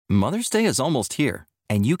Mother's Day is almost here,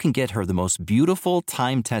 and you can get her the most beautiful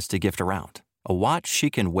time-tested gift around. A watch she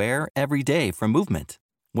can wear every day from Movement.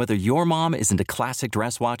 Whether your mom is into classic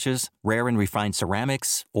dress watches, rare and refined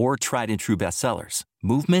ceramics, or tried-and-true bestsellers,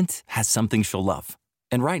 Movement has something she'll love.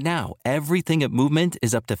 And right now, everything at Movement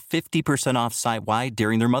is up to 50% off site-wide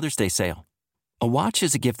during their Mother's Day sale. A watch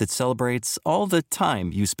is a gift that celebrates all the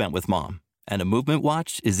time you spent with mom. And a Movement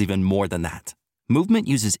watch is even more than that. Movement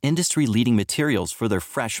uses industry-leading materials for their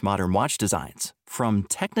fresh modern watch designs, from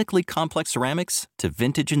technically complex ceramics to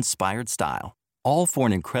vintage-inspired style, all for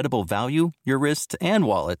an incredible value your wrist and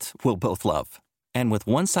wallet will both love. And with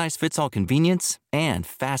one-size-fits-all convenience and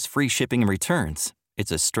fast free shipping and returns,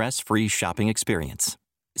 it's a stress-free shopping experience.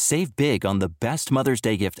 Save big on the best Mother's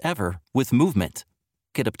Day gift ever with Movement.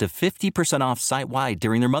 Get up to 50% off site-wide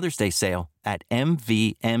during their Mother's Day sale at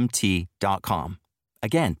mvmt.com.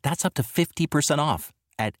 Again, that's up to 50% off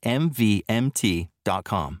at mvmt.com.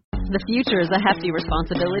 The future is a hefty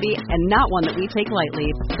responsibility and not one that we take lightly.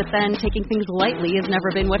 But then, taking things lightly has never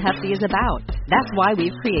been what Hefty is about. That's why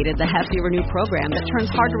we've created the Hefty Renew program that turns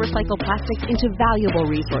hard-to-recycle plastics into valuable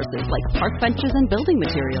resources like park benches and building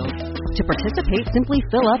materials. To participate, simply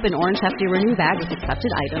fill up an orange Hefty Renew bag with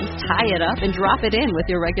accepted items, tie it up, and drop it in with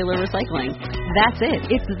your regular recycling. That's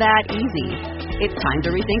it. It's that easy. It's time to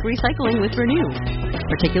rethink recycling with Renew.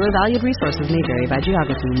 Particular valued resources may vary by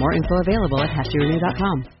geography. More info available at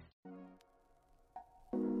heftyrenew.com.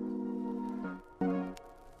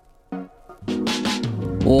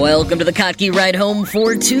 Welcome to the Kottke Ride Home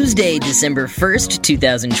for Tuesday, December 1st,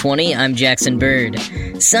 2020. I'm Jackson Bird.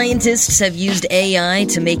 Scientists have used AI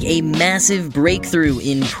to make a massive breakthrough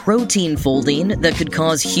in protein folding that could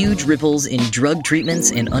cause huge ripples in drug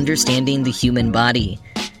treatments and understanding the human body.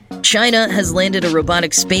 China has landed a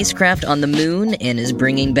robotic spacecraft on the moon and is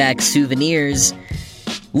bringing back souvenirs.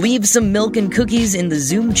 Leave some milk and cookies in the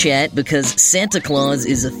Zoom chat because Santa Claus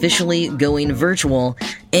is officially going virtual,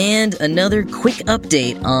 and another quick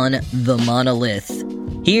update on the monolith.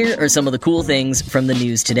 Here are some of the cool things from the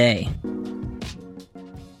news today.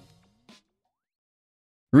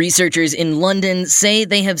 Researchers in London say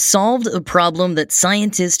they have solved a problem that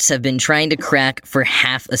scientists have been trying to crack for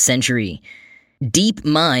half a century.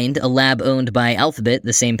 DeepMind, a lab owned by Alphabet,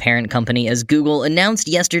 the same parent company as Google, announced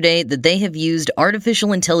yesterday that they have used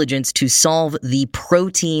artificial intelligence to solve the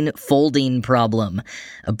protein folding problem,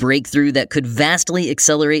 a breakthrough that could vastly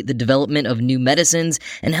accelerate the development of new medicines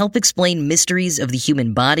and help explain mysteries of the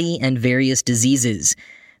human body and various diseases.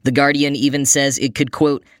 The Guardian even says it could,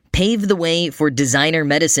 quote, pave the way for designer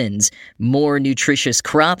medicines, more nutritious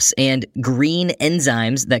crops, and green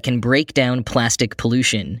enzymes that can break down plastic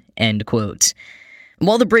pollution, end quote.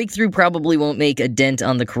 While the breakthrough probably won't make a dent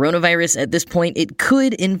on the coronavirus at this point, it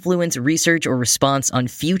could influence research or response on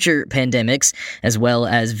future pandemics, as well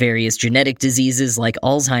as various genetic diseases like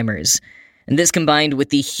Alzheimer's. And this, combined with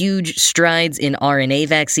the huge strides in RNA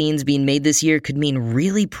vaccines being made this year, could mean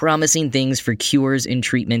really promising things for cures and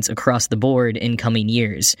treatments across the board in coming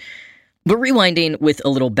years. But rewinding with a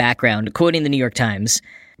little background, quoting the New York Times,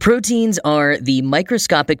 proteins are the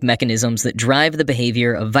microscopic mechanisms that drive the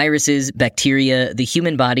behavior of viruses, bacteria, the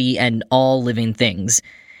human body, and all living things.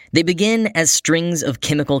 They begin as strings of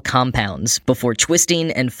chemical compounds before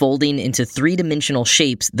twisting and folding into three-dimensional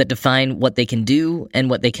shapes that define what they can do and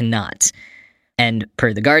what they cannot. And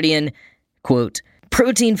per The Guardian, quote,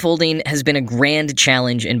 protein folding has been a grand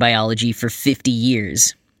challenge in biology for 50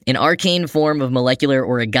 years. An arcane form of molecular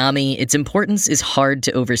origami, its importance is hard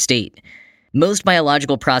to overstate. Most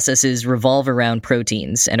biological processes revolve around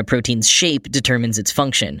proteins, and a protein's shape determines its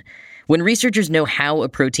function. When researchers know how a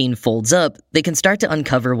protein folds up, they can start to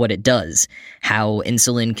uncover what it does, how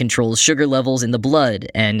insulin controls sugar levels in the blood,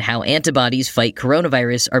 and how antibodies fight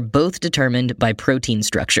coronavirus are both determined by protein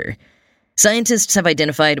structure. Scientists have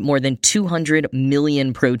identified more than 200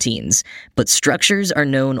 million proteins, but structures are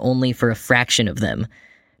known only for a fraction of them.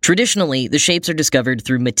 Traditionally, the shapes are discovered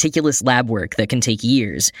through meticulous lab work that can take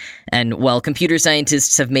years, and while computer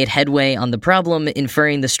scientists have made headway on the problem,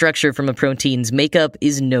 inferring the structure from a protein's makeup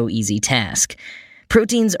is no easy task.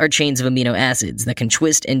 Proteins are chains of amino acids that can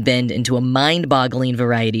twist and bend into a mind-boggling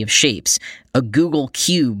variety of shapes, a Google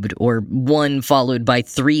cubed, or 1 followed by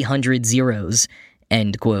 300 zeros,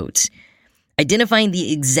 end quote. Identifying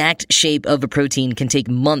the exact shape of a protein can take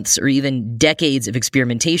months or even decades of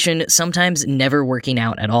experimentation, sometimes never working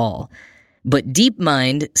out at all. But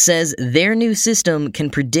DeepMind says their new system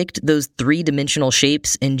can predict those three-dimensional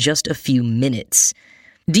shapes in just a few minutes.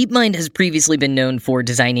 DeepMind has previously been known for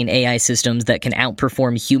designing AI systems that can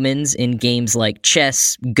outperform humans in games like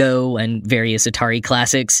chess, Go, and various Atari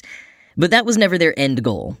classics. But that was never their end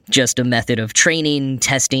goal, just a method of training,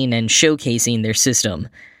 testing, and showcasing their system.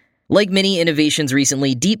 Like many innovations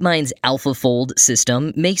recently, DeepMind's AlphaFold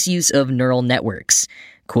system makes use of neural networks.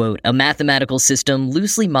 Quote, a mathematical system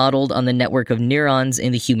loosely modeled on the network of neurons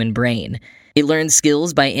in the human brain. It learns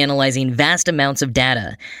skills by analyzing vast amounts of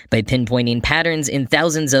data. By pinpointing patterns in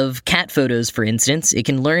thousands of cat photos, for instance, it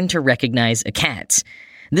can learn to recognize a cat.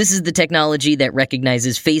 This is the technology that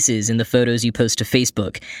recognizes faces in the photos you post to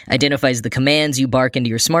Facebook, identifies the commands you bark into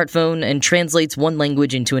your smartphone, and translates one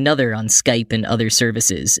language into another on Skype and other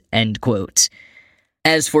services, end quote.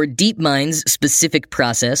 As for DeepMind's specific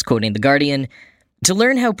process, quoting The Guardian, to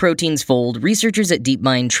learn how proteins fold, researchers at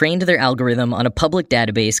DeepMind trained their algorithm on a public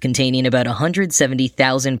database containing about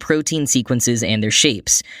 170,000 protein sequences and their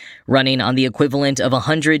shapes. Running on the equivalent of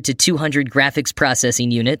 100 to 200 graphics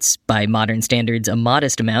processing units, by modern standards a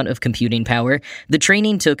modest amount of computing power, the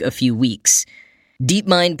training took a few weeks.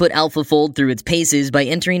 DeepMind put AlphaFold through its paces by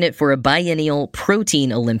entering it for a biennial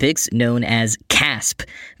protein Olympics known as CASP,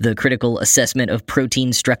 the Critical Assessment of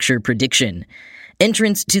Protein Structure Prediction.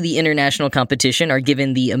 Entrants to the international competition are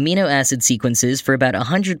given the amino acid sequences for about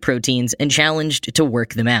 100 proteins and challenged to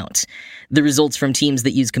work them out. The results from teams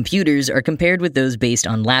that use computers are compared with those based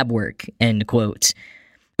on lab work, end quote.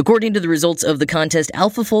 According to the results of the contest,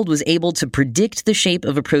 AlphaFold was able to predict the shape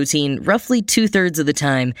of a protein roughly 2/3 of the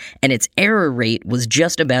time, and its error rate was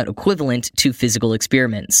just about equivalent to physical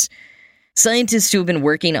experiments. Scientists who have been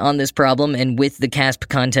working on this problem and with the CASP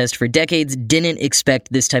contest for decades didn't expect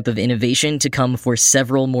this type of innovation to come for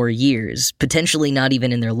several more years, potentially not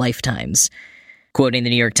even in their lifetimes. Quoting the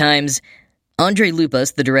New York Times, Andrei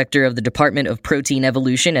Lupas, the director of the Department of Protein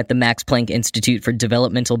Evolution at the Max Planck Institute for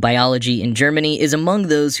Developmental Biology in Germany, is among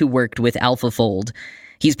those who worked with AlphaFold.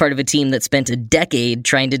 He's part of a team that spent a decade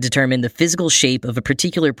trying to determine the physical shape of a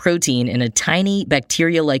particular protein in a tiny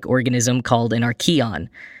bacteria-like organism called an archaeon.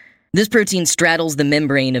 This protein straddles the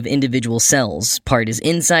membrane of individual cells. Part is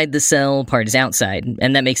inside the cell, part is outside,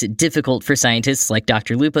 and that makes it difficult for scientists like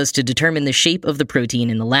Dr. Lupas to determine the shape of the protein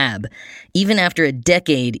in the lab. Even after a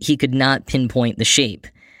decade, he could not pinpoint the shape.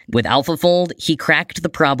 With AlphaFold, he cracked the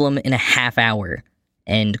problem in a half hour.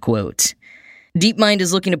 End quote. DeepMind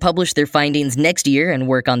is looking to publish their findings next year and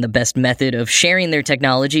work on the best method of sharing their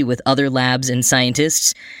technology with other labs and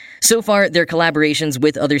scientists. So far, their collaborations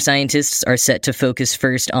with other scientists are set to focus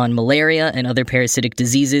first on malaria and other parasitic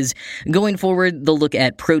diseases. Going forward, they'll look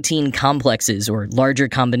at protein complexes, or larger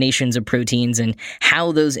combinations of proteins, and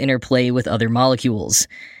how those interplay with other molecules.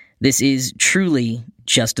 This is truly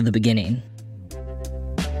just the beginning.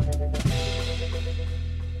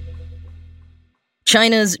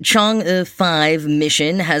 China's Chang'e 5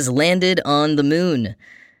 mission has landed on the moon.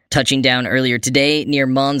 Touching down earlier today near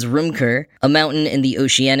Mons Rumker, a mountain in the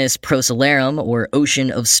Oceanus Procellarum, or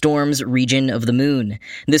Ocean of Storms region of the moon.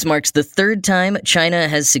 This marks the third time China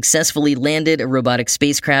has successfully landed a robotic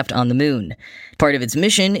spacecraft on the moon. Part of its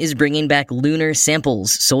mission is bringing back lunar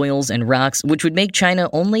samples, soils, and rocks, which would make China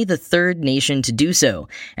only the third nation to do so,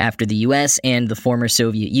 after the US and the former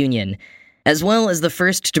Soviet Union, as well as the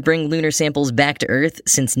first to bring lunar samples back to Earth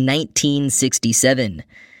since 1967.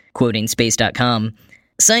 Quoting Space.com,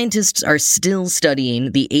 scientists are still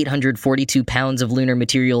studying the 842 pounds of lunar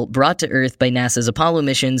material brought to Earth by NASA's Apollo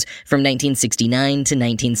missions from 1969 to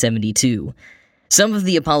 1972. Some of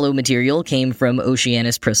the Apollo material came from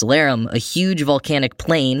Oceanus Procellarum, a huge volcanic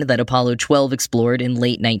plain that Apollo 12 explored in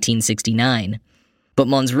late 1969. But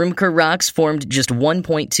Mons Rumker rocks formed just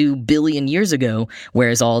 1.2 billion years ago,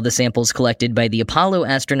 whereas all the samples collected by the Apollo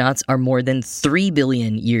astronauts are more than 3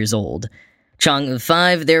 billion years old. Chang'e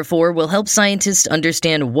 5, therefore, will help scientists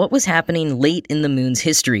understand what was happening late in the moon's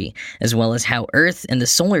history, as well as how Earth and the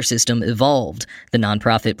solar system evolved, the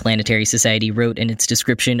nonprofit Planetary Society wrote in its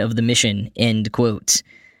description of the mission, end quote.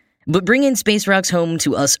 But bringing space rocks home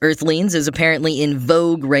to us Earthlings is apparently in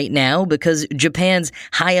vogue right now because Japan's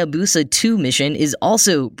Hayabusa 2 mission is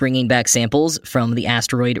also bringing back samples from the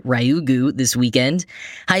asteroid Ryugu this weekend.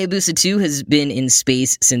 Hayabusa 2 has been in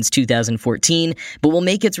space since 2014, but will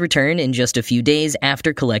make its return in just a few days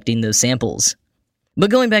after collecting those samples. But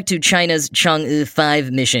going back to China's Chang'e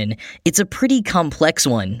 5 mission, it's a pretty complex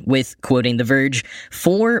one, with, quoting The Verge,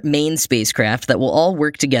 4 main spacecraft that will all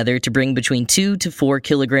work together to bring between 2 to 4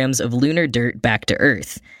 kilograms of lunar dirt back to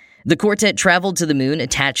Earth. The quartet traveled to the moon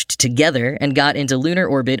attached together and got into lunar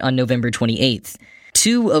orbit on November 28th.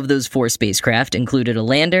 2 of those 4 spacecraft included a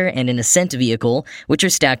lander and an ascent vehicle, which are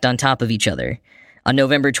stacked on top of each other. On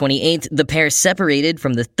November 28th, the pair separated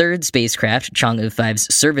from the third spacecraft, Chang'e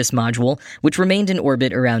 5's service module, which remained in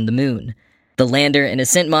orbit around the moon. The lander and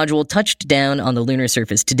ascent module touched down on the lunar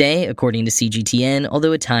surface today, according to CGTN,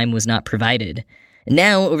 although a time was not provided.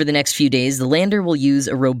 Now, over the next few days, the lander will use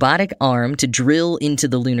a robotic arm to drill into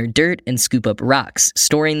the lunar dirt and scoop up rocks,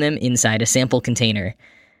 storing them inside a sample container.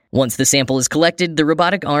 Once the sample is collected, the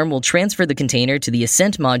robotic arm will transfer the container to the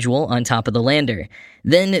ascent module on top of the lander.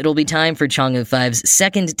 Then it'll be time for Chang'e 5's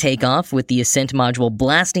second takeoff, with the ascent module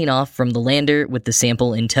blasting off from the lander with the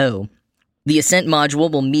sample in tow. The ascent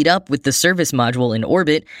module will meet up with the service module in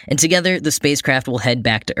orbit, and together the spacecraft will head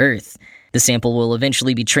back to Earth. The sample will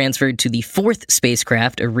eventually be transferred to the fourth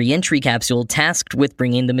spacecraft, a re-entry capsule tasked with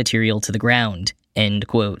bringing the material to the ground. End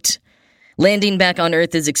quote. Landing back on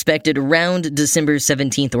Earth is expected around December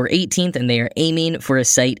 17th or 18th, and they are aiming for a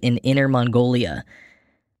site in Inner Mongolia.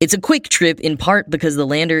 It's a quick trip in part because the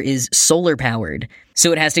lander is solar-powered,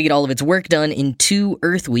 so it has to get all of its work done in 2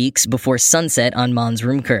 Earth weeks before sunset on Mons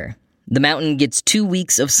Rumker. The mountain gets 2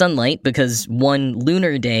 weeks of sunlight because 1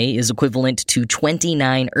 lunar day is equivalent to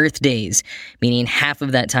 29 Earth days, meaning half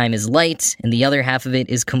of that time is light and the other half of it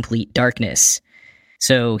is complete darkness.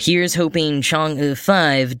 So here's hoping Chang'e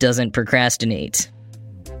 5 doesn't procrastinate.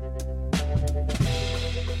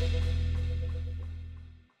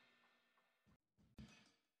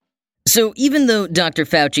 So even though Dr.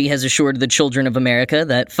 Fauci has assured the children of America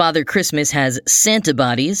that Father Christmas has Santa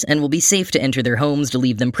bodies and will be safe to enter their homes to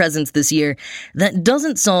leave them presents this year, that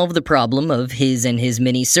doesn't solve the problem of his and his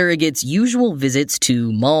many surrogates' usual visits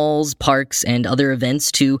to malls, parks, and other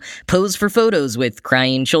events to pose for photos with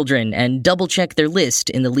crying children and double-check their list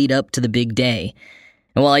in the lead-up to the big day.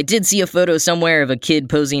 And while I did see a photo somewhere of a kid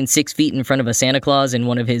posing 6 feet in front of a Santa Claus in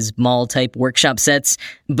one of his mall-type workshop sets,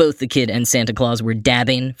 both the kid and Santa Claus were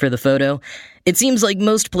dabbing for the photo, it seems like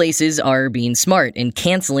most places are being smart and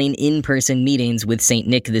canceling in-person meetings with St.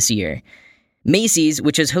 Nick this year. Macy's,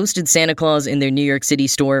 which has hosted Santa Claus in their New York City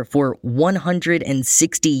store for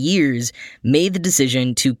 160 years, made the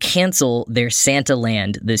decision to cancel their Santa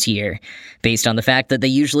Land this year, based on the fact that they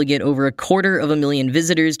usually get over 250,000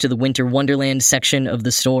 visitors to the Winter Wonderland section of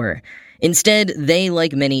the store. Instead, they,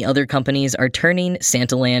 like many other companies, are turning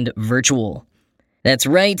Santa Land virtual. That's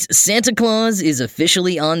right, Santa Claus is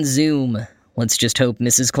officially on Zoom. Let's just hope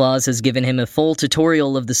Mrs. Claus has given him a full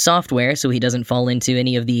tutorial of the software so he doesn't fall into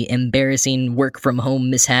any of the embarrassing work-from-home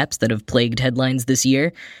mishaps that have plagued headlines this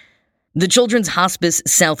year. The Children's Hospice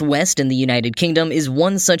Southwest in the United Kingdom is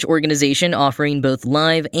one such organization offering both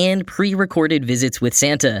live and pre-recorded visits with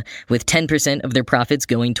Santa, with 10% of their profits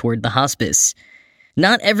going toward the hospice.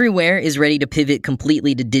 Not everywhere is ready to pivot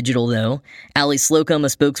completely to digital, though. Allie Slocum, a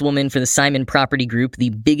spokeswoman for the Simon Property Group,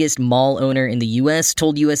 the biggest mall owner in the U.S.,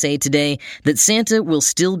 told USA Today that Santa will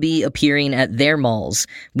still be appearing at their malls,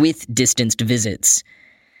 with distanced visits.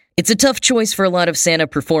 It's a tough choice for a lot of Santa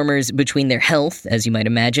performers between their health, as you might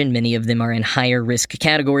imagine, many of them are in higher risk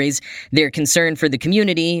categories, their concern for the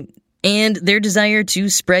community, and their desire to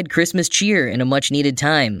spread Christmas cheer in a much-needed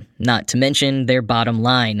time, not to mention their bottom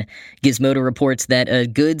line. Gizmodo reports that a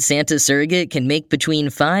good Santa surrogate can make between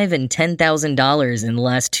 $5,000 and $10,000 in the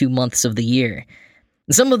last 2 months of the year.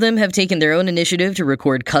 Some of them have taken their own initiative to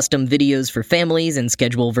record custom videos for families and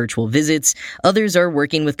schedule virtual visits. Others are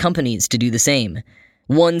working with companies to do the same.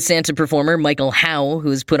 One Santa performer, Michael Howe, who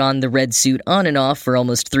has put on the red suit on and off for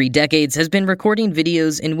almost 3 decades, has been recording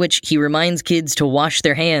videos in which he reminds kids to wash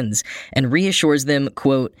their hands and reassures them,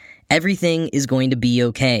 quote, "Everything is going to be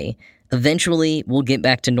okay. Eventually, we'll get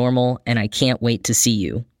back to normal, and I can't wait to see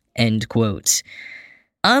you." End quote.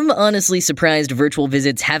 I'm honestly surprised virtual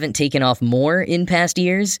visits haven't taken off more in past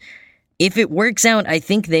years. If it works out, I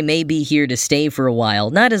think they may be here to stay for a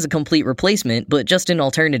while, not as a complete replacement, but just an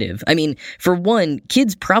alternative. I mean, for one,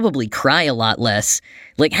 kids probably cry a lot less.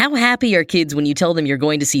 Like, how happy are kids when you tell them you're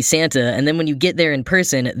going to see Santa, and then when you get there in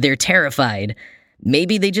person, they're terrified?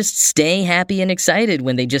 Maybe they just stay happy and excited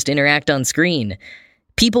when they just interact on screen.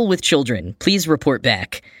 People with children, please report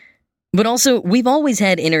back. But also, we've always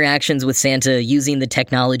had interactions with Santa using the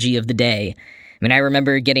technology of the day. I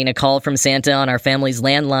remember getting a call from Santa on our family's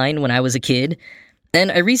landline when I was a kid.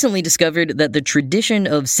 And I recently discovered that the tradition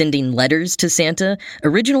of sending letters to Santa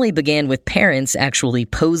originally began with parents actually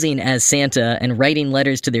posing as Santa and writing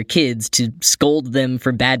letters to their kids to scold them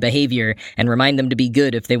for bad behavior and remind them to be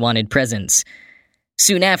good if they wanted presents.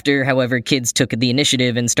 Soon after, however, kids took the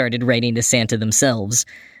initiative and started writing to Santa themselves.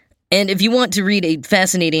 And if you want to read a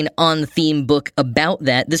fascinating on-theme book about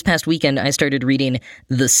that, this past weekend I started reading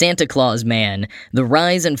The Santa Claus Man, The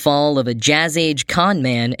Rise and Fall of a Jazz-Age Con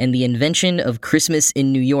Man and the Invention of Christmas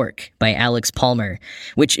in New York by Alex Palmer,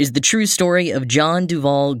 which is the true story of John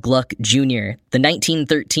Duval Gluck Jr., the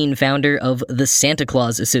 1913 founder of the Santa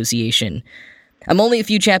Claus Association. I'm only a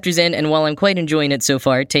few chapters in, and while I'm quite enjoying it so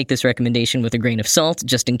far, take this recommendation with a grain of salt,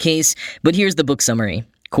 just in case, but here's the book summary.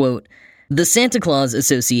 Quote, "The Santa Claus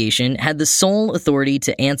Association had the sole authority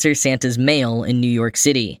to answer Santa's mail in New York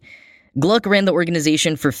City. Gluck ran the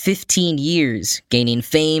organization for 15 years, gaining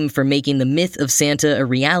fame for making the myth of Santa a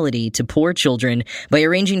reality to poor children by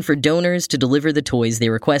arranging for donors to deliver the toys they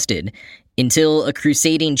requested, until a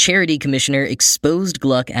crusading charity commissioner exposed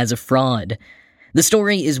Gluck as a fraud. The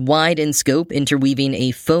story is wide in scope, interweaving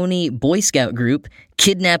a phony Boy Scout group,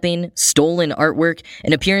 kidnapping, stolen artwork,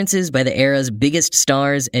 and appearances by the era's biggest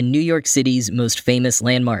stars and New York City's most famous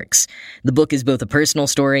landmarks. The book is both a personal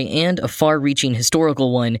story and a far-reaching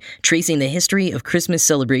historical one, tracing the history of Christmas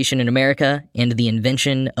celebration in America and the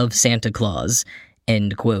invention of Santa Claus."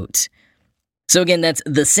 End quote. So again, that's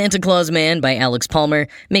The Santa Claus Man by Alex Palmer.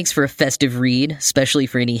 Makes for a festive read, especially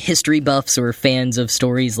for any history buffs or fans of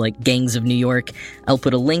stories like Gangs of New York. I'll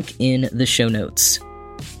put a link in the show notes.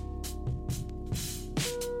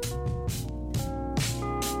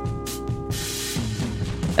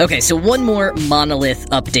 Okay, so one more Monolith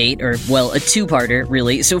update, or, well, a two-parter,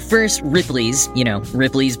 really. So first, Ripley's,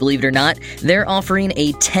 Ripley's, believe it or not, they're offering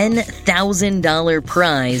a $10,000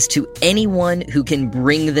 prize to anyone who can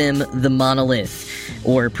bring them the Monolith,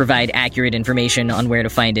 or provide accurate information on where to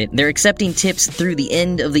find it. They're accepting tips through the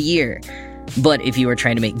end of the year. But if you are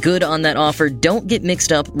trying to make good on that offer, don't get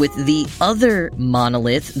mixed up with the other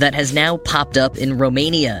Monolith that has now popped up in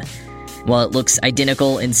Romania. While it looks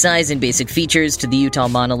identical in size and basic features to the Utah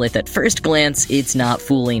Monolith at first glance, it's not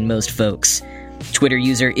fooling most folks. Twitter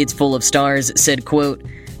user It's Full of Stars said, quote,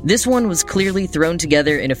 "This one was clearly thrown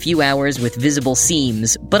together in a few hours with visible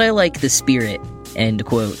seams, but I like the spirit." End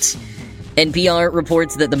quote. NPR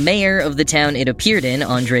reports that the mayor of the town it appeared in,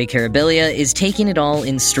 Andre Carabellia, is taking it all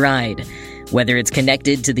in stride. Whether it's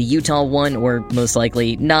connected to the Utah one or most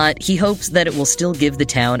likely not, he hopes that it will still give the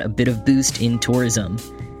town a bit of boost in tourism.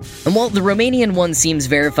 And while the Romanian one seems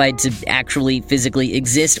verified to actually physically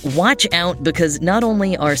exist, watch out, because not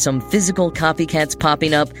only are some physical copycats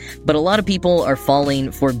popping up, but a lot of people are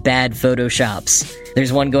falling for bad photoshops.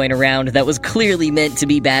 There's one going around that was clearly meant to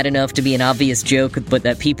be bad enough to be an obvious joke, but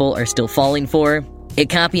that people are still falling for. It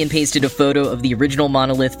copy and pasted a photo of the original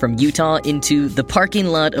monolith from Utah into the parking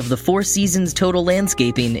lot of the Four Seasons Total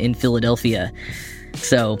Landscaping in Philadelphia.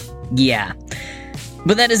 So, yeah.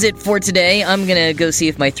 But that is it for today. I'm gonna go see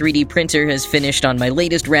if my 3D printer has finished on my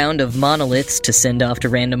latest round of monoliths to send off to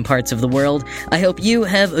random parts of the world. I hope you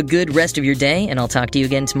have a good rest of your day, and I'll talk to you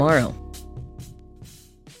again tomorrow.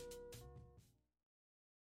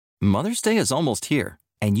 Mother's Day is almost here,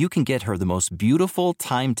 and you can get her the most beautiful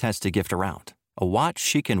time-tested gift around. A watch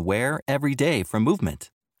she can wear every day from Movement.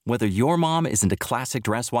 Whether your mom is into classic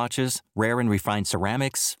dress watches, rare and refined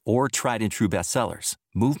ceramics, or tried-and-true bestsellers,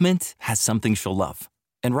 Movement has something she'll love.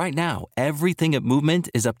 And right now, everything at Movement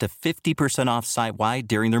is up to 50% off site-wide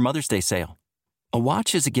during their Mother's Day sale. A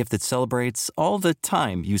watch is a gift that celebrates all the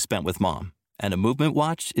time you spent with mom. And a Movement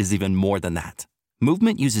watch is even more than that.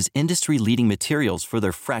 Movement uses industry-leading materials for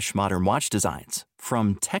their fresh, modern watch designs.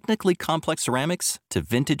 From technically complex ceramics to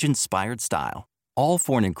vintage-inspired style. All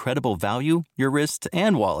for an incredible value your wrist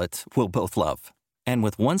and wallet will both love. And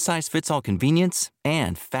with one-size-fits-all convenience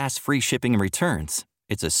and fast free shipping and returns,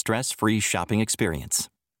 it's a stress-free shopping experience.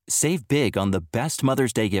 Save big on the best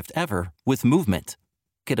Mother's Day gift ever with Movement.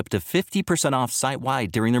 Get up to 50% off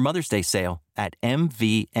site-wide during their Mother's Day sale at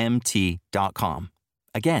mvmt.com.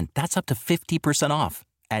 Again, that's up to 50% off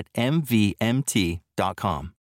at mvmt.com.